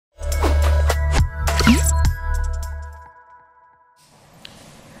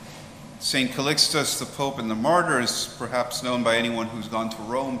St. Calixtus, the Pope and the Martyr, is perhaps known by anyone who's gone to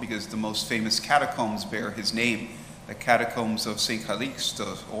Rome because the most famous catacombs bear his name, the catacombs of St.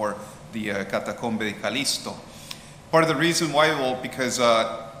 Calixtus, or the Catacombe de Callisto. Part of the reason why, well, because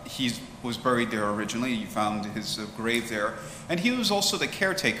he was buried there originally. You found his grave there. And he was also the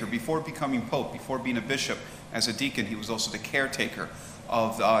caretaker before becoming Pope, before being a bishop. As a deacon, he was also the caretaker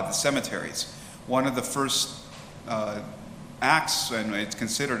of the cemeteries. One of the first acts, and it's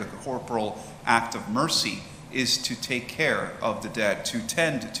considered a corporal act of mercy, is to take care of the dead, to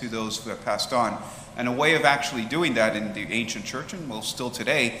tend to those who have passed on. And a way of actually doing that in the ancient church, and well, still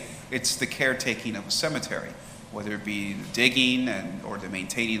today, it's the caretaking of a cemetery, whether it be the digging or the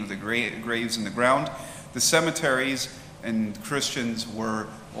maintaining of the graves in the ground. The cemeteries and Christians were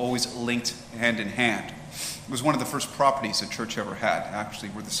always linked hand in hand. It was one of the first properties the church ever had, actually,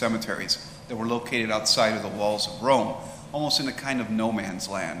 were the cemeteries that were located outside of the walls of Rome, almost in a kind of no man's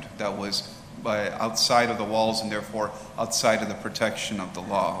land that was outside of the walls and therefore outside of the protection of the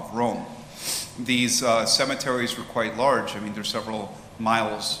law of Rome. These cemeteries were quite large. I mean, they're several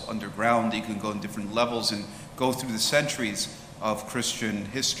miles underground. You can go in different levels and go through the centuries of Christian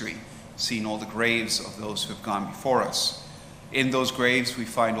history, seeing all the graves of those who have gone before us. In those graves, we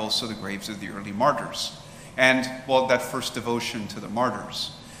find also the graves of the early martyrs. And, well, that first devotion to the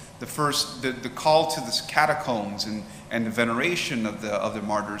martyrs. The call to the catacombs and the veneration of the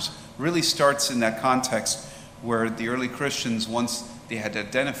martyrs really starts in that context where the early Christians, once they had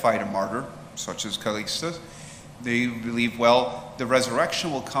identified a martyr, such as Calixtus, they believed, well, the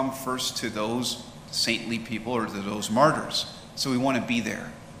resurrection will come first to those saintly people or to those martyrs. So we want to be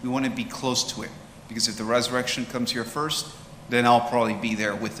there. We want to be close to it. Because if the resurrection comes here first, then I'll probably be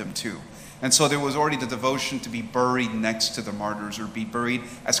there with them too. And so there was already the devotion to be buried next to the martyrs, or be buried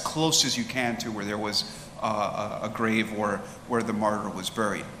as close as you can to where there was a grave where the martyr was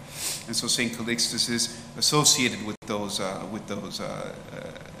buried. And so St. Calixtus is associated with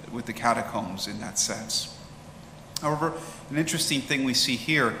the catacombs in that sense. However, an interesting thing we see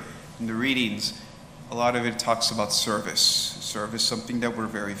here in the readings, a lot of it talks about service. Service, something that we're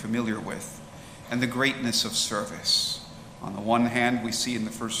very familiar with, and the greatness of service. On the one hand, we see in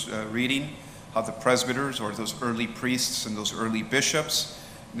the first reading how the presbyters, or those early priests and those early bishops,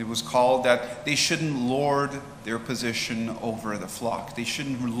 it was called that they shouldn't lord their position over the flock. They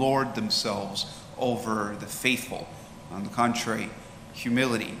shouldn't lord themselves over the faithful. On the contrary,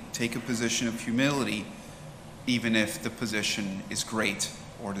 humility. Take a position of humility even if the position is great,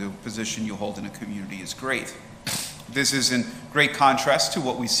 or the position you hold in a community is great. This is in great contrast to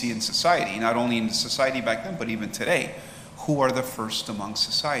what we see in society, not only in the society back then, but even today. Who are the first among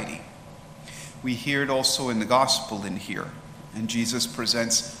society? We hear it also in the gospel in here, and Jesus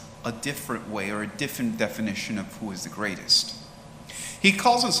presents a different way, or a different definition of who is the greatest. He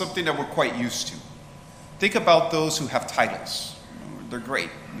calls on something that we're quite used to. Think about those who have titles. They're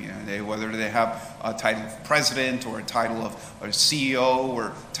great. Whether they have a title of president, or a title of a CEO,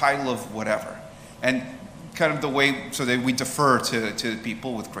 or title of whatever. And kind of the way, so that we defer to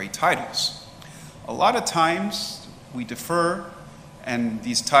people with great titles. A lot of times, we defer, and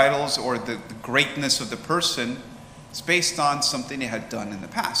these titles, or the greatness of the person, is based on something they had done in the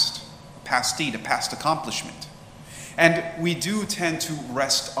past, a past deed, a past accomplishment. And we do tend to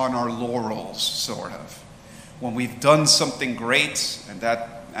rest on our laurels, sort of. When we've done something great, and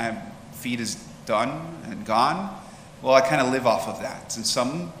that feat is done and gone, well, I kind of live off of that. And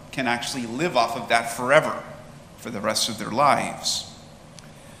some can actually live off of that forever, for the rest of their lives.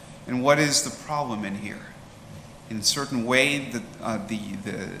 And what is the problem in here? In a certain way,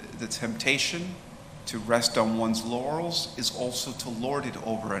 the temptation to rest on one's laurels is also to lord it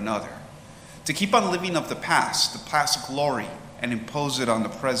over another. To keep on living of the past glory, and impose it on the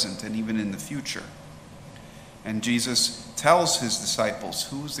present and even in the future. And Jesus tells his disciples,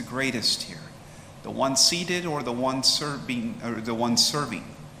 who's the greatest here? The one seated, or the one serving?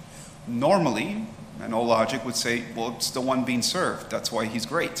 Normally, and all logic would say, well, it's the one being served. That's why he's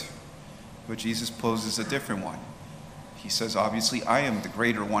great. But Jesus poses a different one. He says, obviously, I am the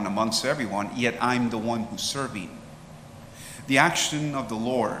greater one amongst everyone, yet I'm the one who's serving. The action of the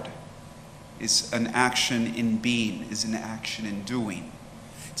Lord is an action in being, is an action in doing.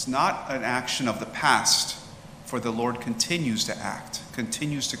 It's not an action of the past, for the Lord continues to act,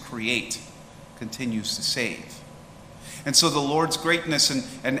 continues to create, continues to save. And so the Lord's greatness,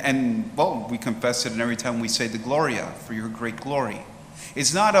 and well, we confess it, and every time we say the Gloria, for your great glory,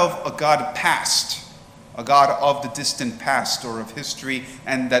 is not of a God past, a God of the distant past or of history,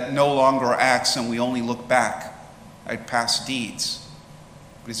 and that no longer acts, and we only look back at past deeds.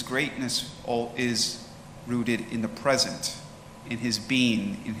 But his greatness all is rooted in the present, in his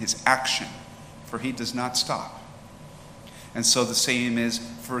being, in his action, for he does not stop. And so the same is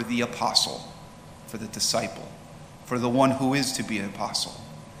for the apostle, for the disciple, for the one who is to be an apostle.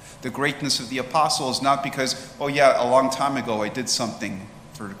 The greatness of the apostle is not because, oh yeah, a long time ago I did something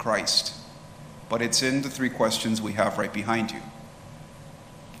for Christ, but it's in the three questions we have right behind you.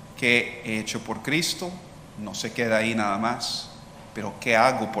 ¿Qué he hecho por Cristo? No se queda ahí nada más, pero ¿qué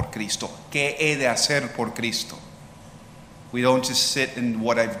hago por Cristo? ¿Qué he de hacer por Cristo? We don't just sit in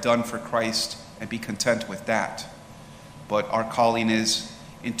what I've done for Christ and be content with that, but our calling is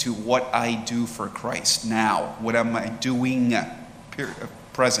into what I do for Christ now. What am I doing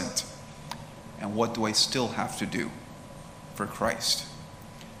present? And what do I still have to do for Christ?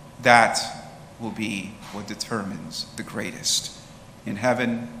 That will be what determines the greatest in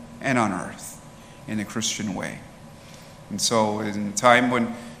heaven and on earth in a Christian way. And so in a time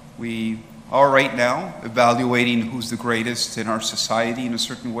when we are right now evaluating who's the greatest in our society in a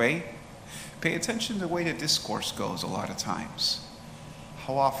certain way, pay attention to the way the discourse goes a lot of times.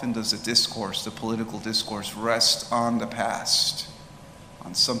 How often does the discourse, the political discourse, rest on the past,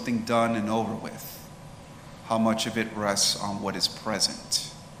 on something done and over with? How much of it rests on what is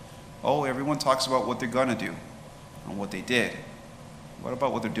present? Oh, everyone talks about what they're going to do and what they did. What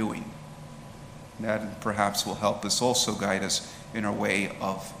about what they're doing? That perhaps will help us also guide us in our way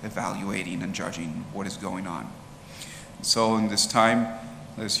of evaluating and judging what is going on. So in this time,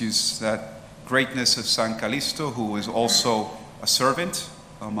 let's use that greatness of San Callisto, who was also a servant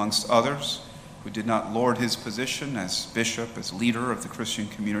amongst others, who did not lord his position as bishop, as leader of the Christian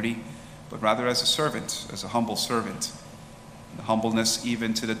community, but rather as a servant, as a humble servant, the humbleness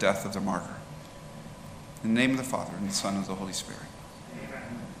even to the death of the martyr. In the name of the Father, and the Son, and the Holy Spirit.